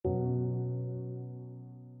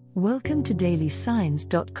Welcome to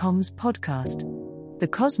dailysigns.com's podcast. The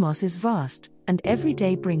cosmos is vast, and every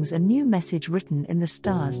day brings a new message written in the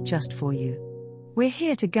stars just for you. We're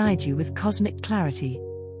here to guide you with cosmic clarity.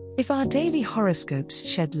 If our daily horoscopes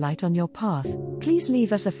shed light on your path, please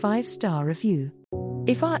leave us a 5-star review.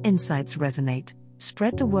 If our insights resonate,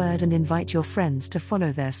 spread the word and invite your friends to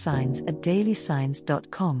follow their signs at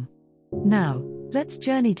dailysigns.com. Now, let's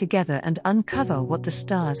journey together and uncover what the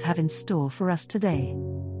stars have in store for us today.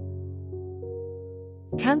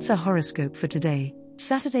 Cancer horoscope for today,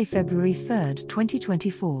 Saturday, February 3rd,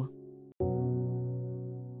 2024.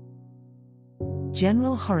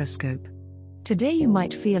 General horoscope. Today you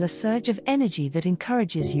might feel a surge of energy that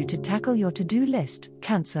encourages you to tackle your to-do list,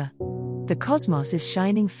 Cancer. The cosmos is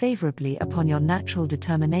shining favorably upon your natural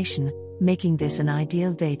determination, making this an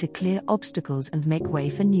ideal day to clear obstacles and make way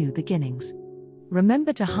for new beginnings.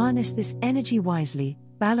 Remember to harness this energy wisely,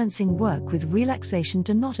 balancing work with relaxation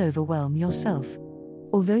to not overwhelm yourself.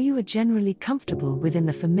 Although you are generally comfortable within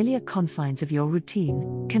the familiar confines of your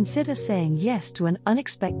routine, consider saying yes to an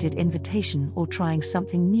unexpected invitation or trying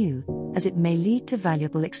something new, as it may lead to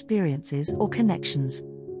valuable experiences or connections.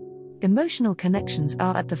 Emotional connections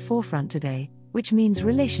are at the forefront today, which means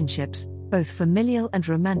relationships, both familial and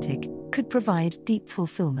romantic, could provide deep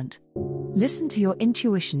fulfillment. Listen to your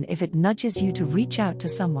intuition. If it nudges you to reach out to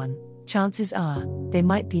someone, chances are they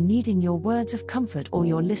might be needing your words of comfort or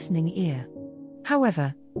your listening ear.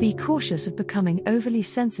 However, be cautious of becoming overly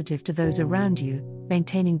sensitive to those around you.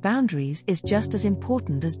 Maintaining boundaries is just as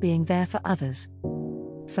important as being there for others.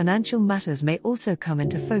 Financial matters may also come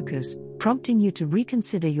into focus, prompting you to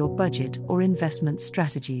reconsider your budget or investment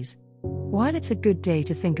strategies. While it's a good day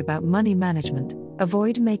to think about money management,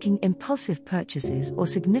 avoid making impulsive purchases or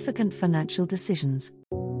significant financial decisions.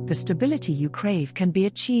 The stability you crave can be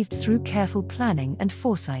achieved through careful planning and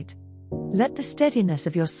foresight. Let the steadiness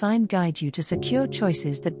of your sign guide you to secure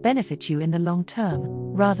choices that benefit you in the long term,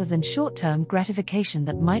 rather than short-term gratification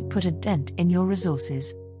that might put a dent in your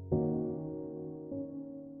resources.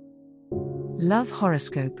 Love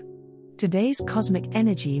horoscope. Today's cosmic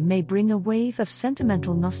energy may bring a wave of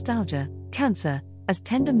sentimental nostalgia, Cancer, as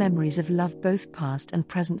tender memories of love, both past and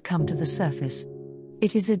present, come to the surface.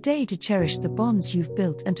 It is a day to cherish the bonds you've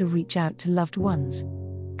built and to reach out to loved ones.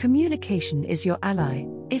 Communication is your ally.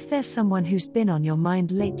 If there's someone who's been on your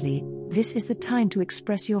mind lately, this is the time to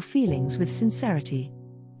express your feelings with sincerity.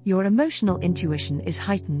 Your emotional intuition is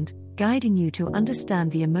heightened, guiding you to understand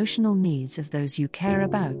the emotional needs of those you care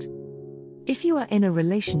about. If you are in a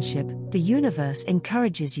relationship, the universe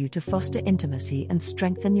encourages you to foster intimacy and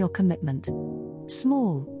strengthen your commitment.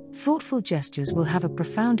 Small, thoughtful gestures will have a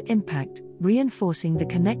profound impact, reinforcing the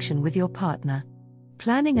connection with your partner.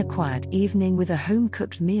 Planning a quiet evening with a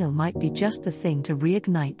home-cooked meal might be just the thing to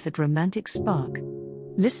reignite that romantic spark.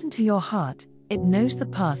 Listen to your heart, it knows the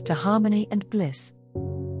path to harmony and bliss.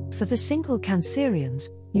 For the single Cancerians,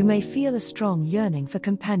 you may feel a strong yearning for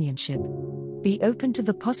companionship. Be open to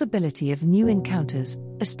the possibility of new encounters,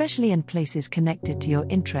 especially in places connected to your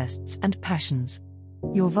interests and passions.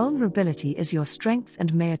 Your vulnerability is your strength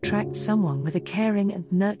and may attract someone with a caring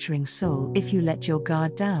and nurturing soul if you let your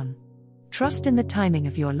guard down. Trust in the timing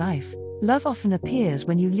of your life. Love often appears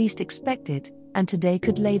when you least expect it, and today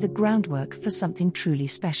could lay the groundwork for something truly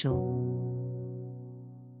special.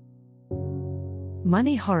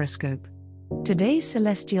 Money horoscope. Today's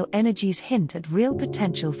celestial energies hint at real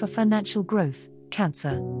potential for financial growth,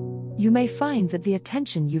 Cancer. You may find that the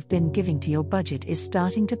attention you've been giving to your budget is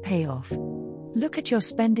starting to pay off. Look at your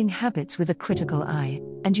spending habits with a critical eye,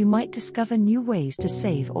 and you might discover new ways to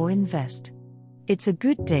save or invest. It's a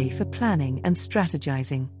good day for planning and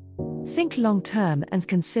strategizing. Think long-term and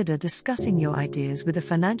consider discussing your ideas with a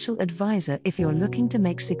financial advisor if you're looking to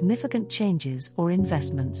make significant changes or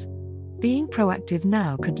investments. Being proactive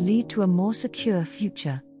now could lead to a more secure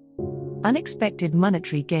future. Unexpected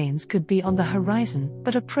monetary gains could be on the horizon,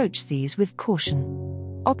 but approach these with caution.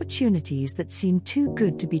 Opportunities that seem too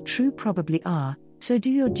good to be true probably are, so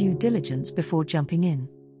do your due diligence before jumping in.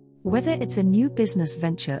 Whether it's a new business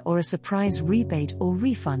venture or a surprise rebate or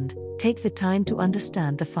refund, take the time to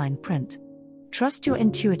understand the fine print. Trust your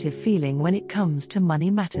intuitive feeling when it comes to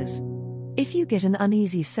money matters. If you get an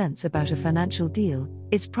uneasy sense about a financial deal,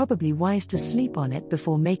 it's probably wise to sleep on it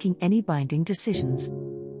before making any binding decisions.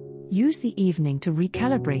 Use the evening to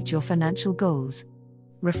recalibrate your financial goals.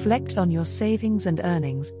 Reflect on your savings and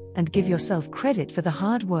earnings, and give yourself credit for the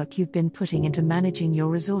hard work you've been putting into managing your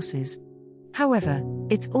resources. However,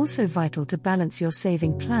 it's also vital to balance your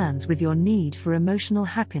saving plans with your need for emotional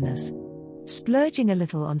happiness. Splurging a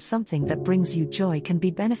little on something that brings you joy can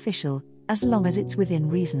be beneficial, as long as it's within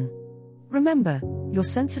reason. Remember, Your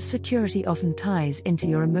sense of security often ties into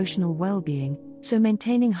your emotional well-being, so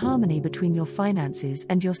maintaining harmony between your finances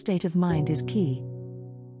and your state of mind is key.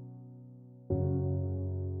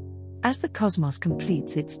 As the cosmos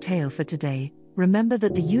completes its tale for today, remember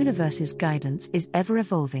that the universe's guidance is ever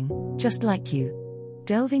evolving, just like you.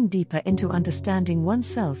 Delving deeper into understanding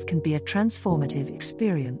oneself can be a transformative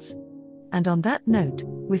experience. And on that note,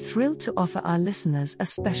 we're thrilled to offer our listeners a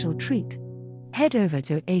special treat. Head over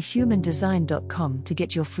to ahumandesign.com to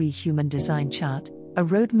get your free human design chart, a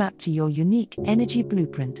roadmap to your unique energy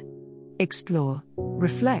blueprint. Explore,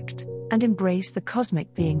 reflect, and embrace the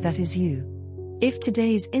cosmic being that is you. If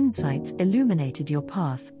today's insights illuminated your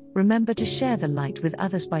path, remember to share the light with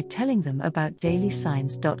others by telling them about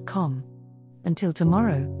dailysigns.com. Until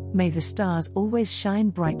tomorrow, may the stars always shine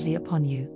brightly upon you.